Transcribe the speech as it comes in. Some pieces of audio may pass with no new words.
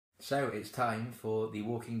So it's time for The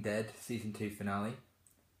Walking Dead Season 2 finale,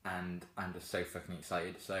 and I'm just so fucking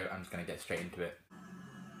excited, so I'm just going to get straight into it.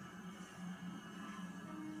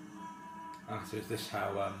 So is this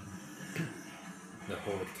how the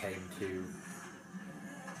Horde came to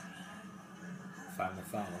find the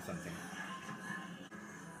farm or something?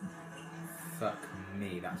 Fuck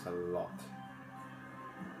me, that's a lot.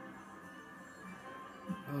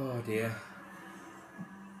 Oh dear.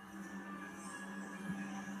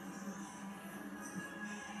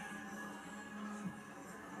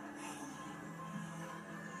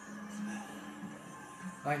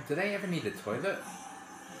 Like, do they ever need a toilet?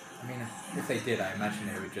 I mean, if they did, I imagine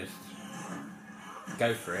they would just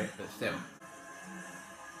go for it, but still.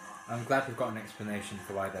 I'm glad we've got an explanation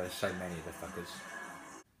for why there are so many of the fuckers.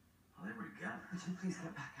 Oh, there we go. Would you please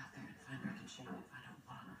get back out there and find Rick and Shane and find out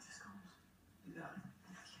what on earth is going on? You got it.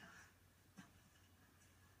 Thank you.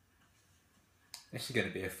 This is going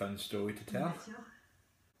to be a fun story to tell.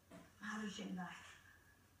 How did Shane die?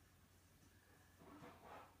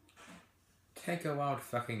 Take a wild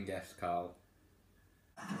fucking guess, Carl.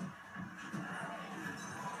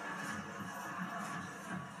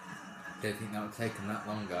 Don't think that would take him that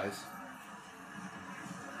long, guys.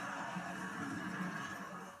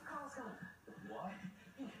 Carl's gone. What?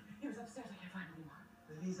 He was upstairs. I can't find him anymore.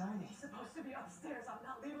 But he's on. He's supposed to be upstairs. I'm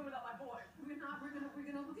not leaving without my boy. We're gonna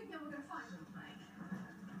look at him, we're gonna find him, Mike.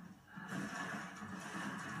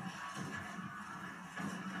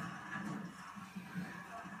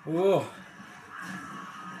 Whoa!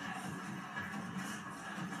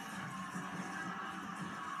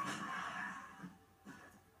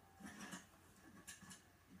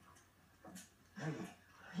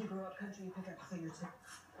 You grew up country, you pick up clear too.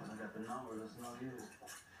 I got the number, that's no use.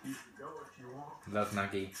 You can go if you want. Love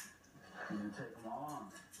Maggie. You can take them all on.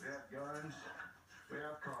 We have guns, we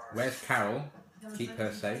have cars. Where's Carol? Keep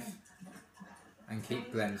her safe. And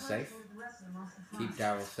keep Glenn safe. Keep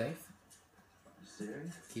Daryl safe. You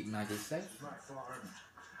serious? Keep Maggie safe. It's my farm.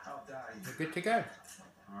 I'll die. We're good to go.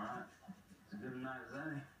 Alright. It's a good night as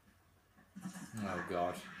any. Oh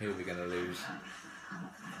god, who are we going to lose?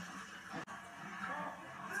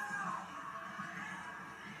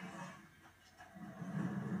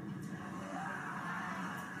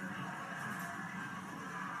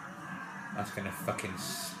 That's gonna fucking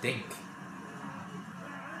stink.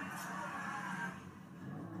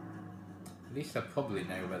 At least I probably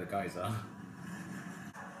know where the guys are.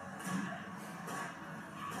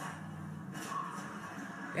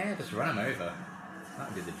 Yeah, just run them over.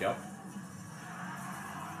 That'll do the job.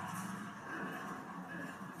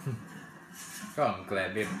 Go on,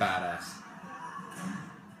 Glenn, be a badass.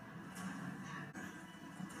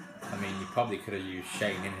 I mean, you probably could have used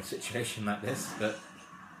Shane in a situation like this, but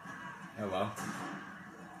oh well.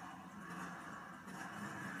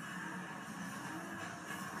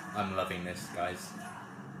 I'm loving this, guys.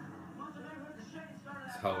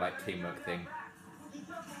 This whole like teamwork thing.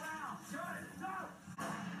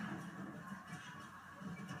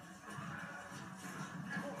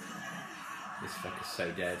 This fucker's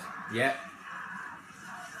so dead. Yep.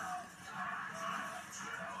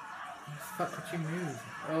 How the fuck did you move?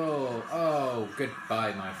 Oh,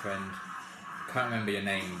 goodbye, my friend. Can't remember your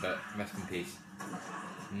name, but rest in peace.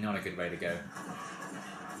 Not a good way to go.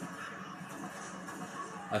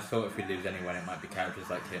 I thought if we lose anyone, it might be characters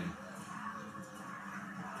like him.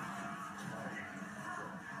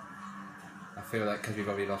 I feel like because we've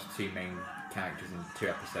already lost 2 main characters in 2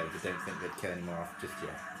 episodes, I don't think they'd kill any more off just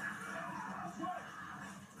yet.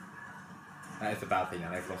 That is the bad thing,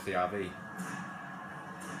 now they've lost the RV.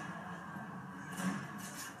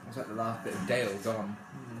 Looks like the last bit of Dale gone.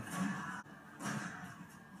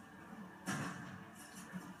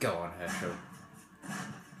 Go on, Herschel.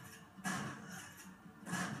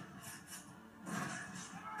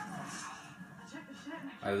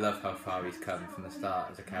 I love how far he's come from the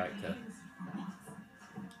start as a character.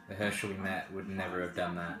 The Herschel we met would never have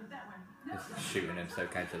done that. Just shooting him so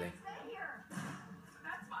casually. Stay here!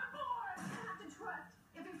 That's my boy! We have to trust.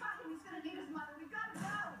 If we find him, he's gonna need his mother. We've got to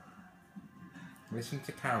go! Listen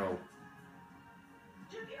to Carol.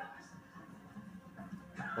 Jimmy,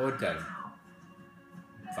 Or don't.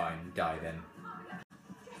 Fine, die then.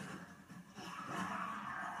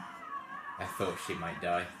 I thought she might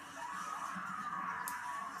die.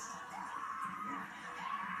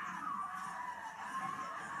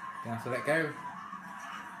 You have to let go.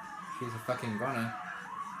 She's a fucking goner.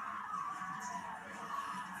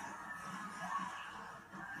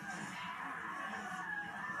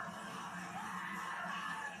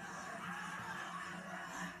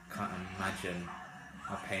 Can't imagine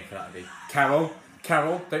how painful that would be. Carol!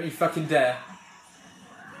 Carol! Don't you fucking dare!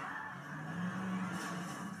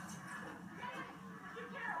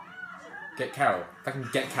 Get Carol. Fucking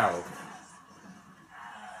get Carol.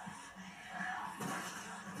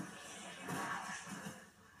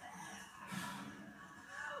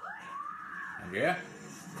 Andrea?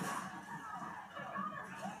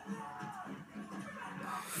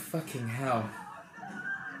 Fucking hell.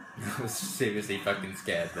 I was seriously fucking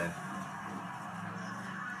scared then.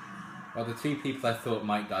 Well, the two people I thought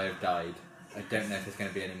might die have died. I don't know if there's going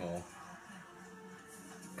to be any more.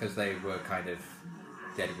 Because they were kind of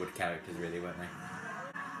Deadwood characters, really, weren't they?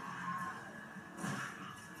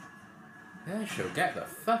 Yeah, she'll get the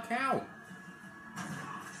fuck out!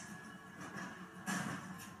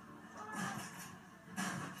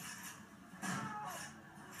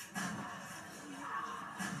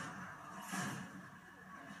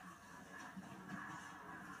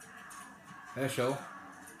 Herschel.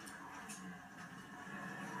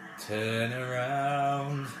 Turn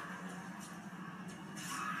around.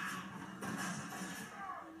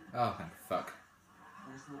 Oh, thank fuck.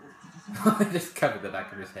 I just covered the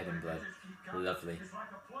back of his head in blood. Lovely.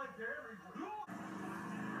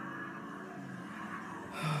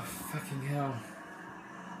 Oh, fucking hell.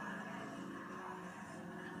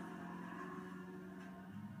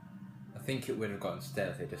 I think it would have gotten stale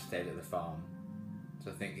if they just stayed at the farm.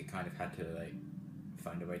 So I think it kind of had to, like,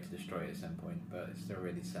 find a way to destroy it at some point, but it's still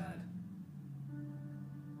really sad.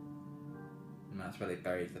 And that's where they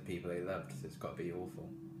buried the people they loved, so it's got to be awful.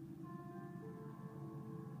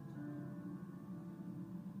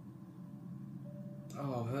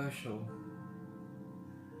 Oh, Herschel.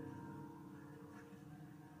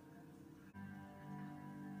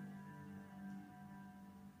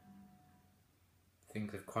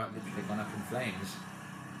 Things have quite literally gone up in flames.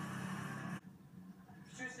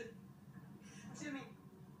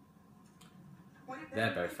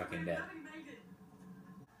 They're both fucking dead.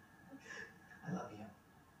 I love you.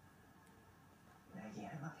 Maggie,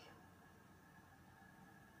 I love you.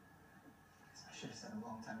 I should have said a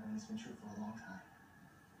long time ago, and it's been true for a long time.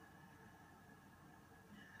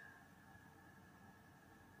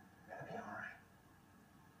 You're gonna be alright.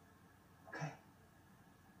 Okay?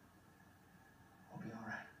 We'll be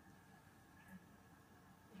alright.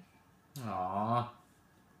 Aww.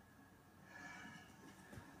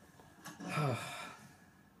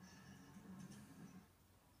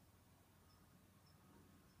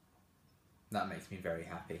 That makes me very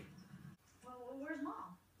happy. Well, where's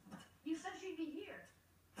Mom? You said she'd be here.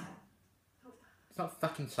 It's not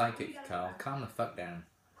fucking psychic, Carl. Calm the fuck down.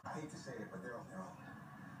 I hate to say it, but they're on their own.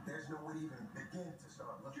 There's no way to even begin to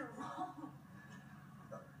start looking. You're wrong.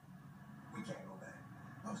 We can't go back.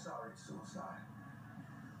 I'm sorry, it's suicide.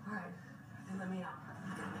 Alright, then let me out.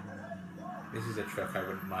 This is a truck I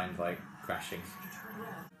wouldn't mind, like, crashing.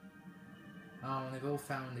 Oh, they've all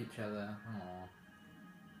found each other. Aww.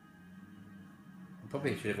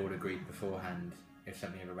 Probably should have all agreed beforehand if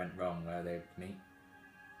something ever went wrong where they'd meet.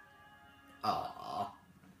 Ah,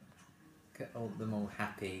 get all them all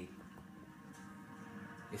happy.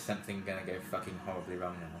 Is something gonna go fucking horribly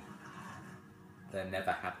wrong now? They're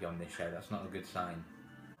never happy on this show. That's not a good sign.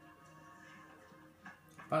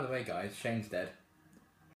 By the way, guys, Shane's dead.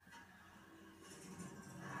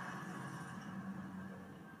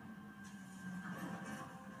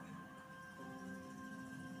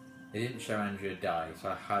 They didn't show Andrea die, so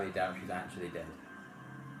I highly doubt she's actually dead.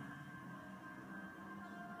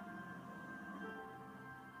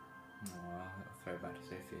 Oh, little throwback to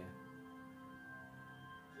Sophia.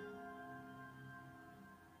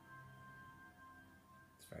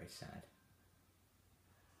 It's very sad.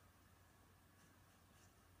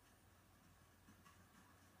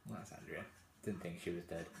 Well, that's Andrea. Didn't think she was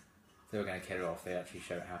dead. They were going to kill her off. They actually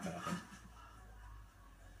show it happen, I think.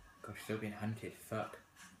 Gosh, still being hunted. Fuck.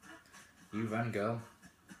 You run, girl.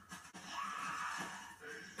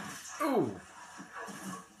 Ooh!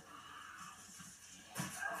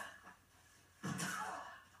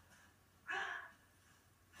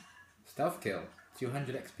 Stealth kill.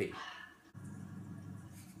 200 XP.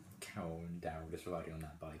 Cow and Daryl just riding on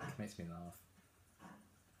that bike. Makes me laugh.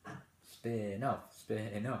 Spin off.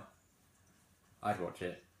 Spin off. I'd watch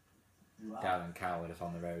it. Daryl and Cal are just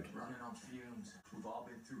on the road. Running on fumes. We've all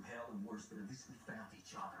been through hell and worse, but at least we found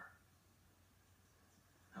each other.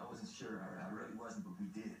 I wasn't sure, I really wasn't, but we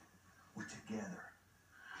did. We're together.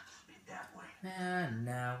 Keep it that way. And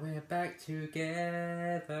now we're back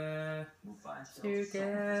together. We'll find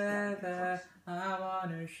Together. I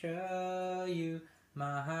wanna show you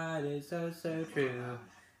my heart is so, so true.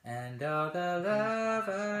 And all the love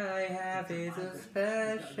I have is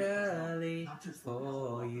especially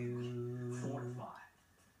for you. Fortify.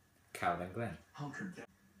 Cal and Glenn. Hunkered down.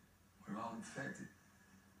 We're all infected.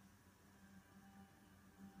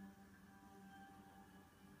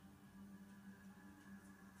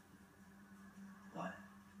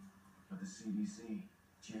 CDC.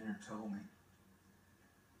 Jenner told me.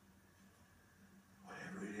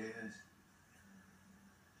 Whatever it is,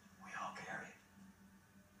 we all carry it.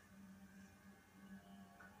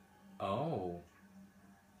 Oh.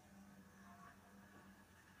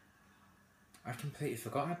 I've completely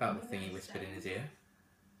forgotten about the thing he whispered in his ear.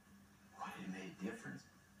 What, it made a difference?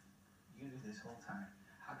 You knew this whole time.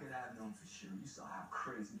 How could I have known for sure? You saw how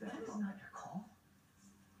crazy that That was. is not your call.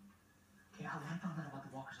 Okay, when I found out about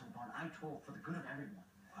the walkers on the barn, I told for the good of everyone.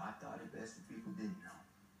 I thought it best if people didn't know.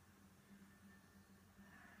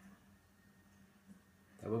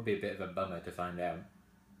 That would be a bit of a bummer to find out,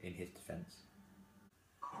 in his defence.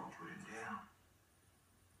 Carl put him down.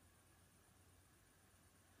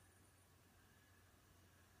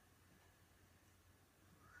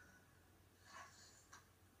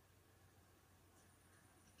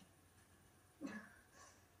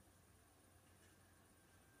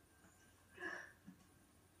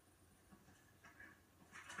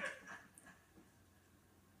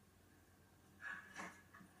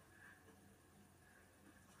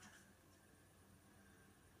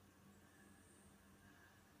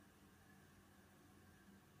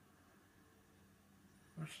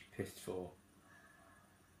 What's she pissed for?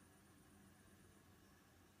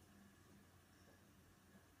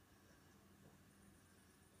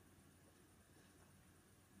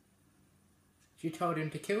 She told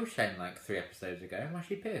him to kill Shane like 3 episodes ago. Why's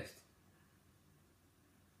she pissed?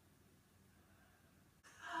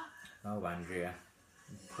 Oh, Andrea.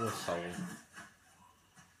 Poor soul.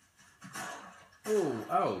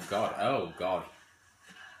 Oh god, oh god.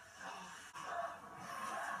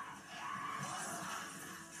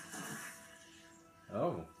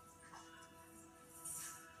 Oh.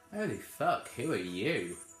 Holy fuck, who are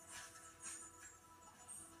you?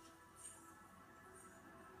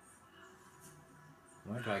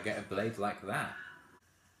 Where do I get a blade like that?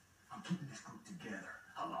 I'm keeping this group together,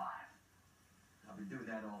 alive. I've been doing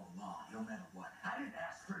that all along, no matter what. I didn't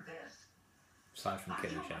ask for this. Aside from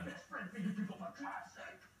killing I killed my Shane. best friend for you people, for God's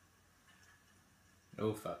sake.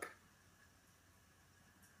 Oh fuck.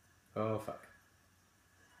 Oh fuck.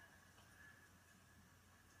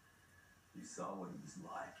 You saw what he was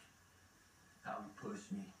like. How he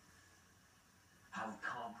pushed me. How he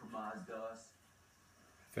compromised us.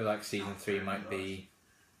 I feel like season 3 might be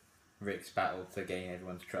Rick's battle to gain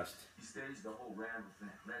everyone's trust. He staged the whole Randall thing.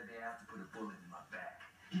 Led me out to put a bullet in my back.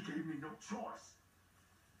 He gave me no choice.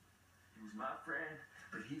 He was my friend,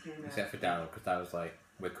 but he came Except for Daryl, because that was like,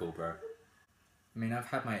 we're cool, bro. I mean, I've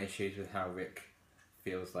had my issues with how Rick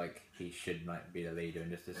feels like he should like be the leader and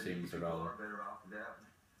just assumes the role.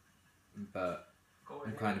 But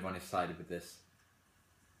I'm kind of on his side with this.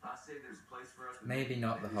 I say there's a place for us. Maybe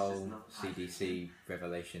not the Maybe it's just whole another CDC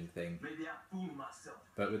revelation thing. Maybe I'm fooling myself.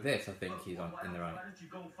 But with this, I think he's on in the right. Why don't you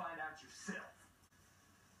go and find out yourself?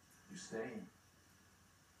 You're staying.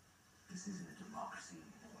 This isn't a democracy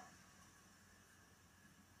anymore.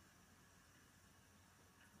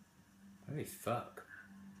 Holy fuck.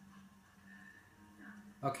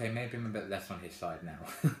 Okay, maybe I'm a bit less on his side now.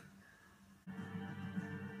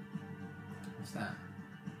 What's that?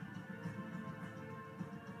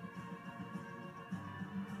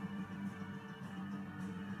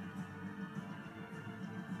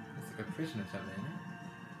 It's like a prison or something, isn't it?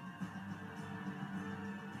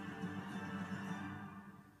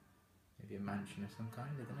 Maybe a mansion of some kind,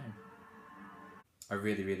 I don't know. I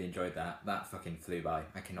really, really enjoyed that. That fucking flew by.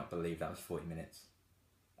 I cannot believe that was 40 minutes.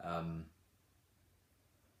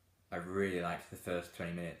 I really liked the first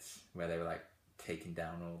 20 minutes where they were like taking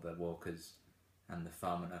down all the walkers and the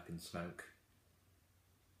farm went up in smoke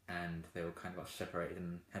and they all kind of got separated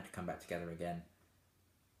and had to come back together again.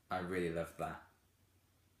 I really loved that.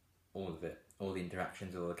 All of it. All the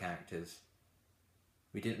interactions, all the characters.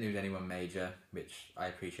 We didn't lose anyone major, which I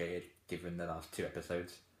appreciated given the last 2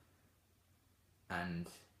 episodes. And,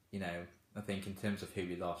 you know, I think in terms of who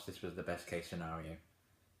we lost, this was the best case scenario.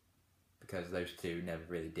 Because those 2 never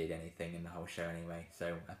really did anything in the whole show anyway,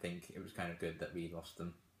 so I think it was kind of good that we lost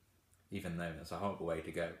them. Even though that's a horrible way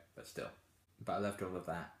to go, but still. But I loved all of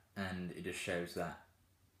that, and it just shows that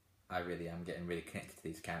I really am getting really connected to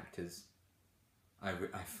these characters. I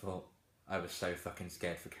thought I was so fucking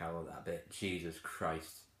scared for Carol at that bit. Jesus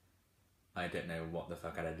Christ. I don't know what the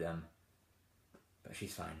fuck I'd have done. But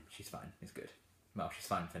she's fine, it's good. Well, she's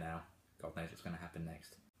fine for now. God knows what's going to happen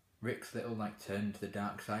next. Rick's little like turn to the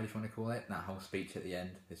dark side, if you want to call it, that whole speech at the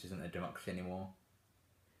end, this isn't a democracy anymore.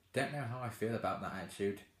 Don't know how I feel about that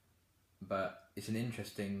attitude, but it's an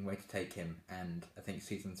interesting way to take him, and I think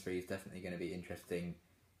season 3 is definitely going to be interesting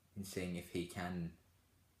in seeing if he can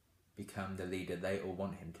become the leader they all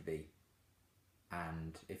want him to be.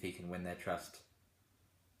 and if he can win their trust.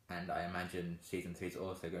 And I imagine season 3 is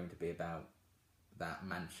also going to be about that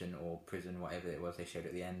mansion or prison, whatever it was they showed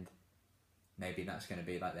at the end. Maybe that's going to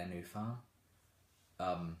be like their new farm.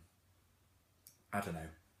 I don't know.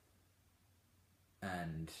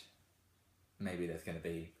 And maybe there's going to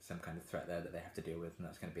be some kind of threat there that they have to deal with, and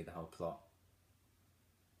that's going to be the whole plot.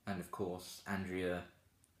 And of course, Andrea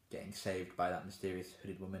getting saved by that mysterious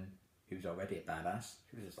hooded woman who's already a badass.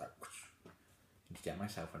 She was just like, I need to get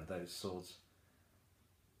myself one of those swords.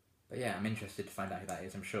 But yeah, I'm interested to find out who that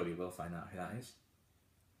is. I'm sure we will find out who that is.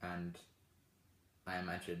 And I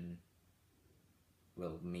imagine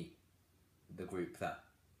we'll meet the group that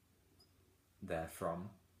they're from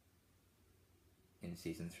in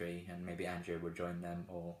season 3, and maybe Andrea will join them,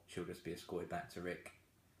 or she'll just be escorted back to Rick.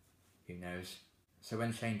 Who knows? So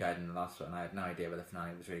when Shane died in the last one, I had no idea where the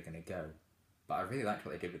finale was really going to go. But I really liked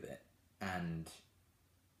what they did with it. And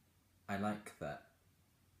I like that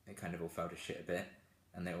it kind of all fell to shit a bit,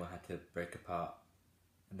 and they all had to break apart.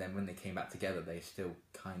 And then when they came back together, they still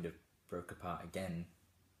kind of broke apart again,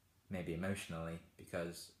 maybe emotionally,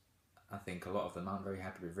 because I think a lot of them aren't very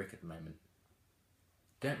happy with Rick at the moment.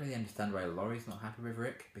 Don't really understand why Laurie's not happy with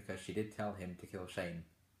Rick, because she did tell him to kill Shane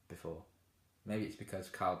before. Maybe it's because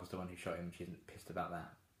Carl was the one who shot him and she isn't pissed about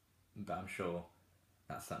that. But I'm sure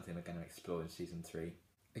that's something we're going to explore in season 3.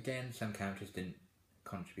 Again, some characters didn't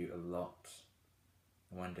contribute a lot.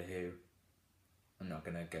 I wonder who. I'm not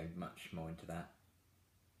going to go much more into that.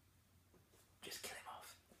 Just kill him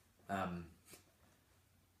off.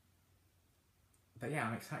 But yeah,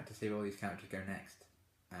 I'm excited to see where all these characters go next.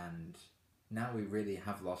 And now we really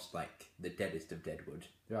have lost, like, the deadest of Deadwood.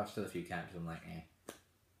 There are still a few characters I'm like, eh.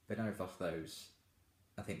 But now we've lost those,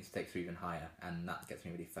 I think the stakes are even higher, and that gets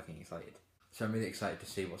me really fucking excited. So I'm really excited to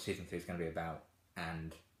see what season 3 is going to be about,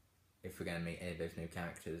 and if we're going to meet any of those new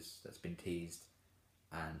characters that's been teased.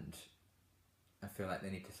 And I feel like they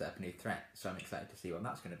need to set up a new threat, so I'm excited to see what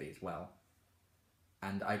that's going to be as well.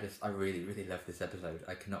 And I really, really love this episode.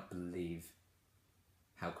 I cannot believe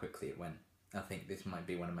how quickly it went. I think this might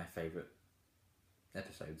be one of my favourite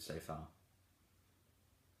episodes so far.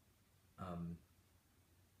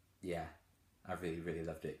 Yeah, I really, really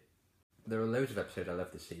loved it. There are loads of episodes I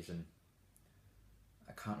love this season.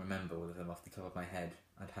 I can't remember all of them off the top of my head.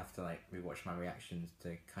 I'd have to like rewatch my reactions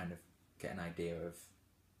to kind of get an idea of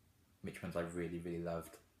which ones I really, really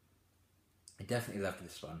loved. I definitely loved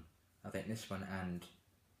this one. I think this one and...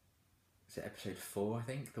 is it episode 4, I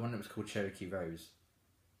think? The one that was called Cherokee Rose.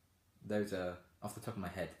 Those are, off the top of my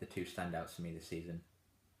head, the two standouts for me this season.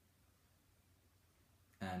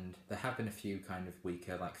 And there have been a few kind of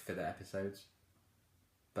weaker, like, filler episodes.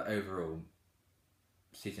 But overall,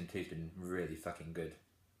 season 2's been really fucking good.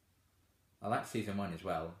 I like season 1 as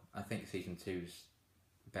well. I think season 2's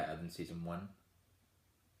better than season 1.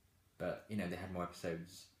 But, you know, they had more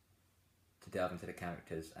episodes to delve into the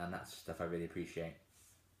characters, and that's stuff I really appreciate.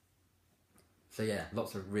 So yeah,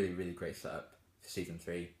 lots of really, really great setup for season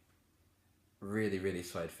 3. Really, really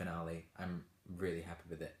solid finale. I'm really happy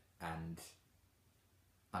with it, and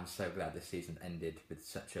I'm so glad this season ended with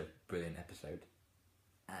such a brilliant episode.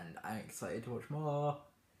 And I'm excited to watch more.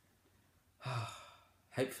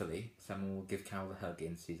 Hopefully, someone will give Carol a hug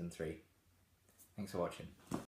in season 3. Thanks for watching.